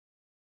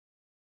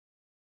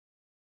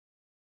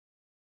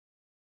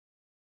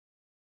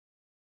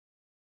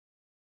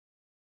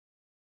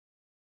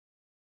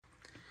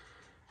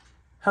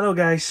Hello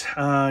guys,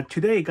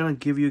 today gonna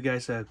give you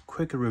guys a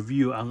quick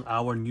review on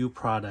our new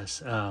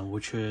products,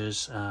 which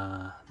is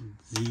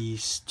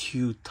these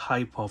two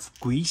type of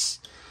grease.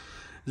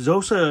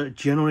 Those are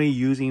generally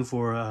using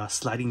for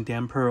sliding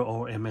damper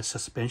or MS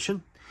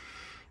suspension,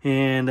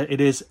 and it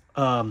is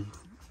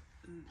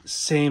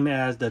same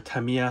as the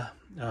Tamiya,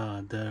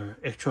 the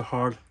extra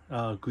hard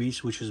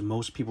grease, which is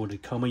most people the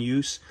common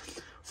use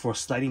for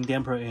sliding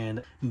damper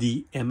and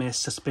the MS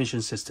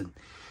suspension system.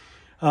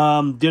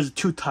 There's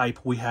two type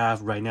we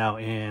have right now,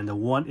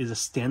 and one is a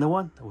standard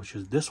one, which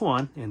is this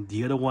one, and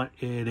the other one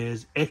it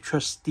is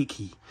extra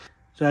sticky.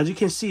 So as you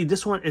can see,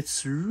 this one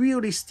it's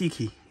really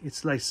sticky.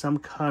 It's like some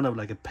kind of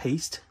like a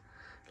paste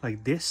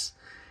like this.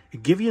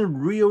 It gives you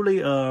really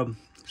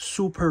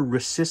super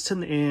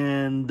resistant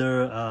and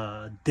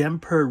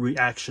damper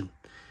reaction.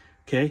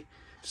 Okay,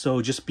 so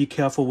just be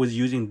careful with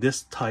using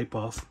this type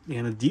of.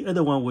 And the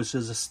other one, which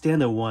is a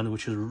standard one,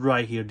 which is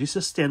right here. This is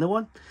a standard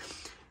one.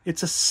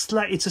 It's a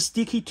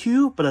sticky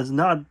too, but it's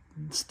not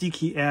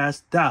sticky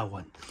as that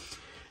one.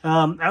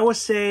 I would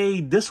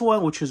say this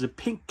one, which is a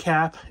pink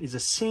cap, is the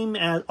same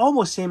as,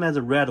 almost same as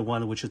the red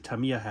one, which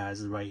Tamiya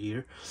has right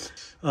here.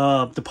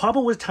 The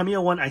problem with Tamiya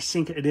one, I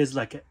think it is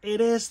like,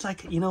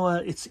 you know,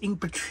 it's in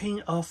between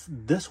of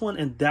this one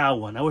and that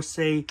one. I would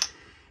say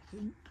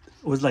it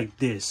was like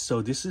this.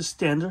 So this is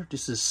standard,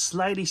 this is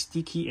slightly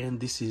sticky, and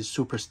this is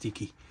super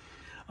sticky.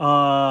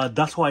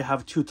 That's why I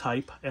have two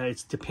type.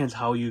 It depends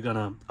how you're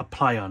gonna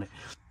apply on it.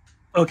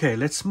 Okay,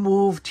 let's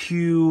move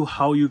to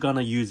how you're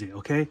gonna use it.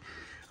 Okay,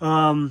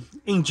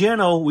 in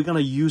general, we're gonna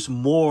use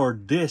more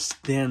this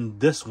than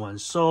this one.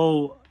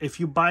 So if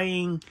you're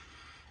buying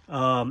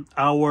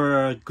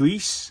our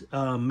grease,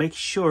 make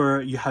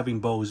sure you're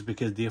having both,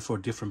 because they're for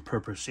different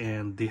purpose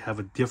and they have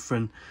a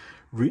different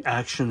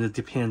reaction that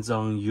depends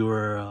on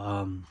your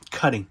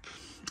cutting.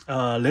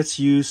 Let's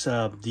use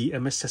the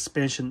MS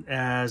suspension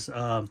as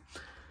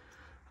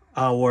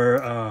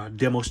our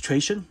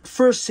demonstration.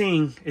 First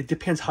thing, it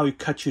depends how you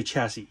cut your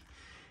chassis,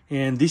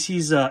 and this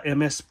is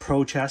MS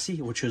Pro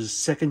chassis, which is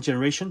second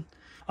generation.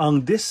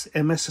 On this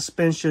MS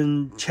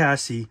suspension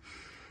chassis,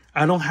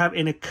 I don't have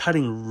any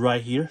cutting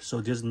right here, so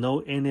there's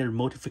no any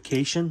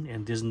modification,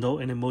 and there's no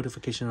any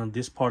modification on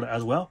this part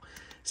as well,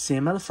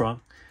 same at the front.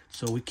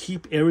 So we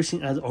keep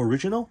everything as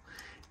original.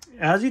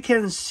 As you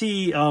can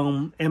see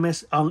on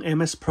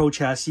MS Pro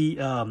chassis,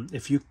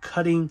 if you're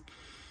cutting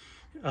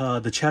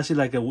the chassis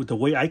like the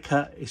way I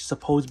cut, it's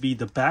supposed to be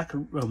the back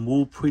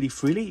move pretty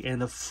freely,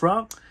 and the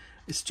front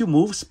it still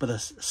moves, but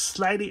it's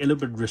slightly a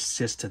little bit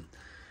resistant.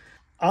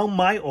 On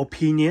my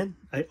opinion,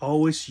 I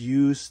always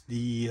use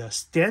the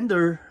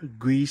standard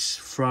grease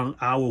from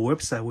our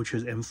website, which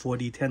is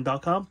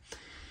m4d10.com.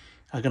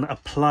 I'm gonna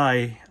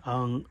apply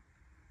on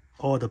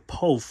all the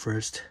pole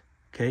first.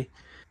 Okay,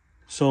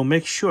 so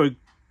make sure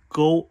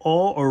go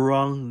all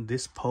around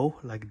this pole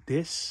like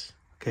this.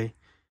 Okay,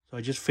 so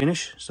I just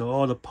finished. So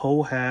all the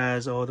pole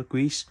has all the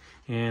grease,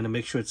 and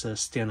make sure it's a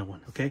standard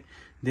one. Okay,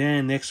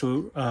 then next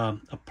we'll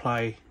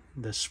apply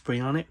the spray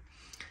on it.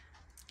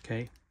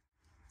 Okay,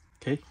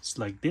 it's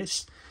like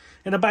this.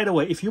 And by the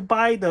way, if you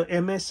buy the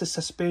MS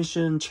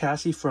suspension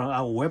chassis from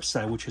our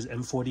website, which is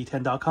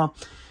m4d10.com,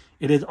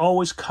 it is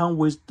always come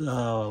with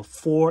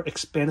 4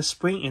 expanded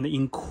spring, and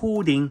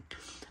including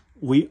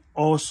we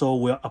also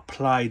will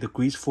apply the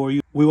grease for you.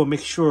 We will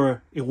make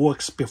sure it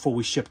works before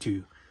we ship to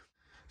you.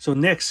 So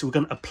next, we're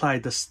gonna apply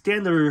the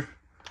standard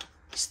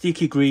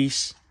sticky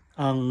grease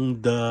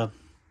on the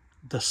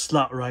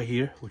slot right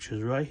here, which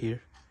is right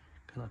here.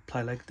 Gonna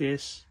apply like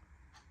this,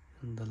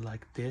 and then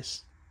like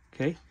this.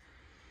 Okay,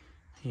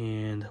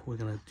 and we're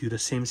gonna do the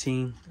same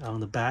thing on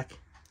the back.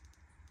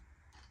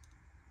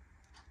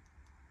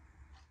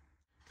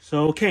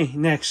 So okay,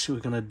 next we're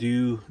gonna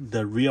do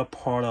the rear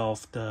part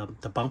of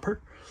the bumper.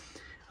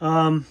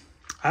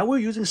 I will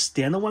using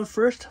standard one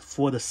first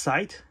for the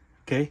side.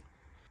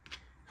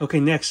 Okay,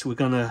 next we're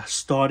gonna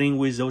starting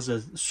with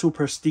those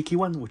super sticky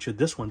one, which is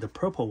this one, the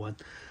purple one.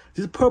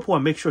 This purple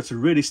one, make sure it's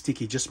really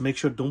sticky. Just make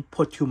sure don't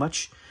put too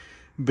much,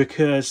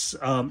 because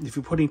if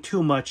you're putting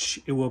too much,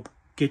 it will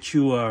get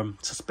you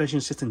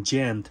suspension system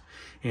jammed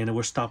and it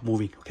will stop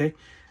moving. Okay,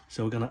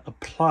 so we're gonna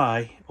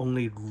apply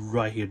only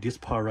right here, this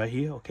part right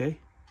here. Okay,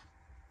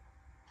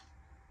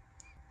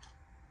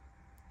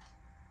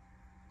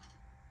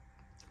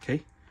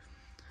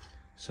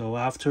 so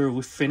after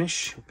we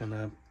finish, we're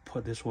gonna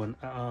put this one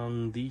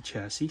on the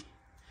chassis.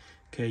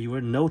 Okay, you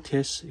will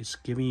notice it's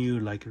giving you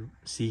like,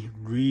 see,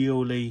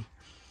 really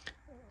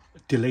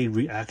delayed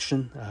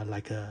reaction,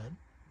 like a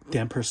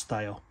damper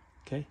style.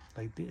 Okay,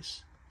 like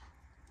this.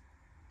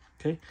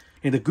 Okay,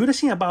 and the good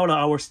thing about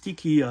our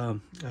sticky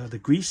the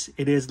grease,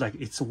 it is like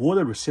it's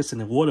water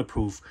resistant and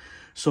waterproof.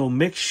 So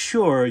make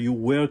sure you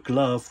wear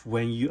glove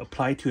when you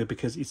apply to it,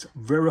 because it's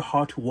very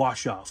hard to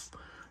wash off.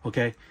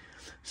 Okay,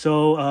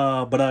 so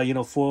you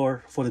know,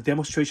 for the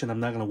demonstration, I'm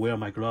not gonna wear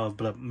my glove,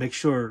 but make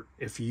sure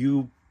if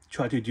you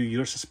try to do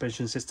your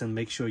suspension system,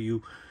 make sure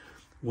you,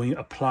 when you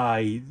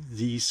apply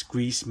these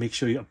grease, make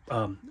sure you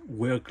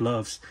wear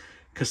gloves,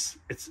 because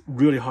it's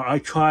really hard. I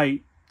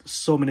try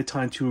so many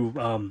times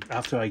to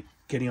after I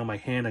getting on my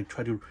hand, I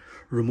try to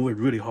remove it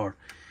really hard.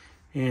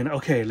 And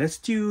okay, let's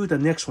do the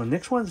next one.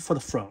 Next one is for the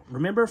front.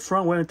 Remember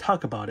front, when I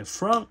talk about it,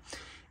 front,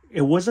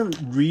 it wasn't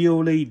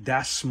really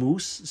that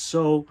smooth.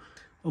 So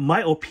in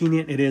my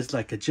opinion, it is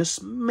like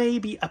just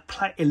maybe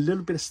apply a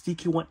little bit of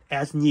sticky one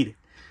as needed.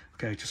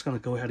 Okay, I'm just gonna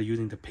go ahead and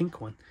using the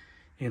pink one.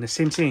 And the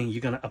same thing,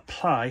 you're gonna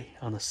apply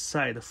on the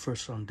side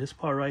first on this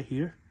part right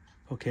here,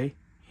 okay,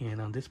 and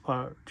on this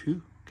part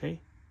too, okay.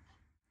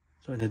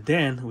 So and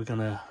then we're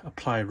gonna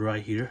apply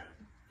right here,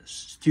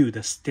 still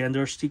the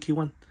standard sticky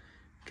one,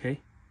 okay.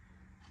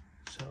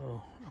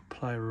 So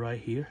apply right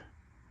here.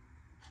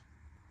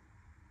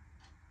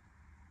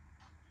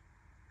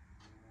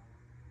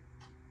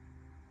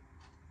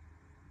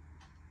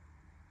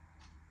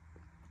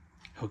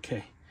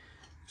 Okay.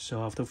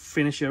 So after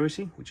finish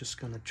everything, we're just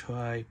gonna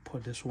try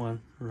put this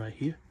one right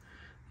here.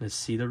 Let's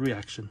see the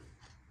reaction.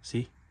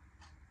 See?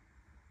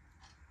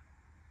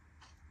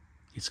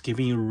 It's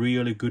giving you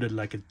really good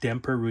like a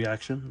damper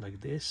reaction like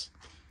this.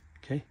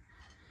 Okay.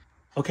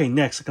 Okay,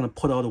 next I'm gonna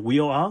put all the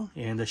wheel on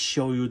and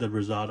show you the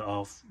result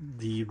of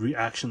the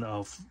reaction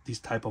of this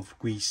type of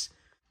grease.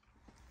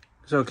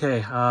 So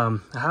okay, I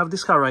have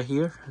this car right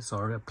here. So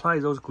I apply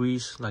those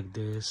grease like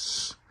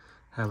this.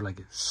 Have like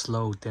a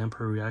slow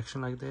damper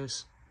reaction like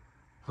this.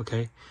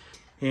 Okay,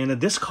 and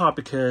this car,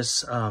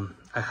 because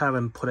I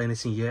haven't put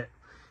anything yet,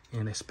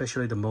 and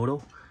especially the motor,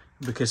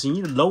 because you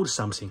need to load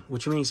something,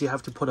 which means you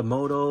have to put a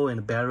motor and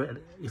a battery.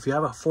 If you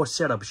have a full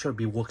setup, it should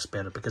be works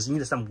better because you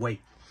need some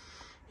weight,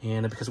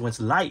 and because when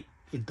it's light,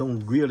 it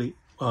don't really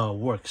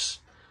works.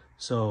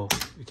 So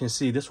you can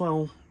see this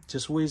one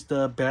just with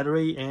the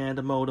battery and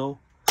the motor,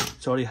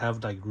 it's already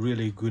have like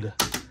really good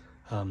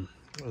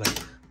like.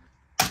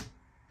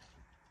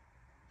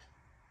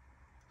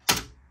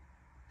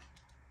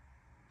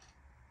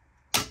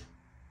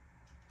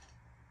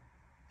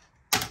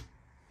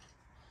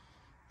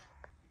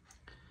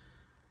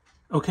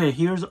 Okay,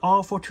 here's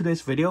all for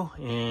today's video,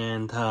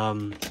 and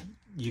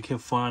you can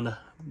find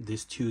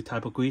these two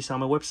type of grease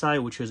on my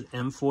website, which is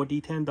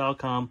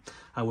m4d10.com.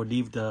 I will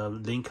leave the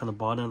link on the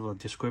bottom of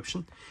the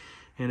description.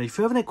 And if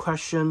you have any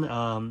question,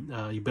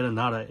 you better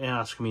not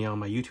ask me on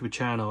my YouTube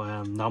channel.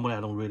 Normally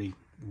I don't really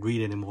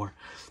read anymore.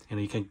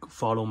 And you can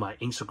follow my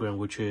Instagram,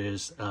 which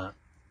is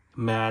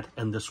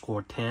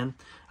mad_10.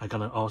 I'm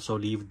gonna also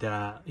leave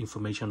that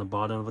information on the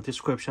bottom of the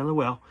description as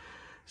well.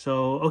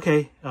 So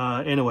okay,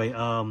 anyway,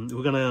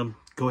 we're gonna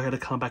go ahead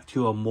and come back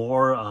to a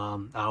more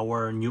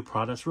our new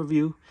products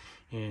review,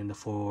 and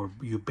for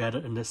you better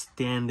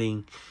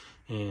understanding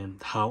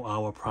and how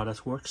our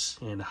products works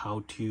and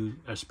how to,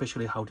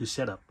 especially how to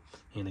set up,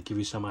 and give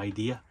you some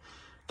idea.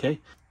 Okay,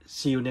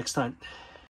 see you next time.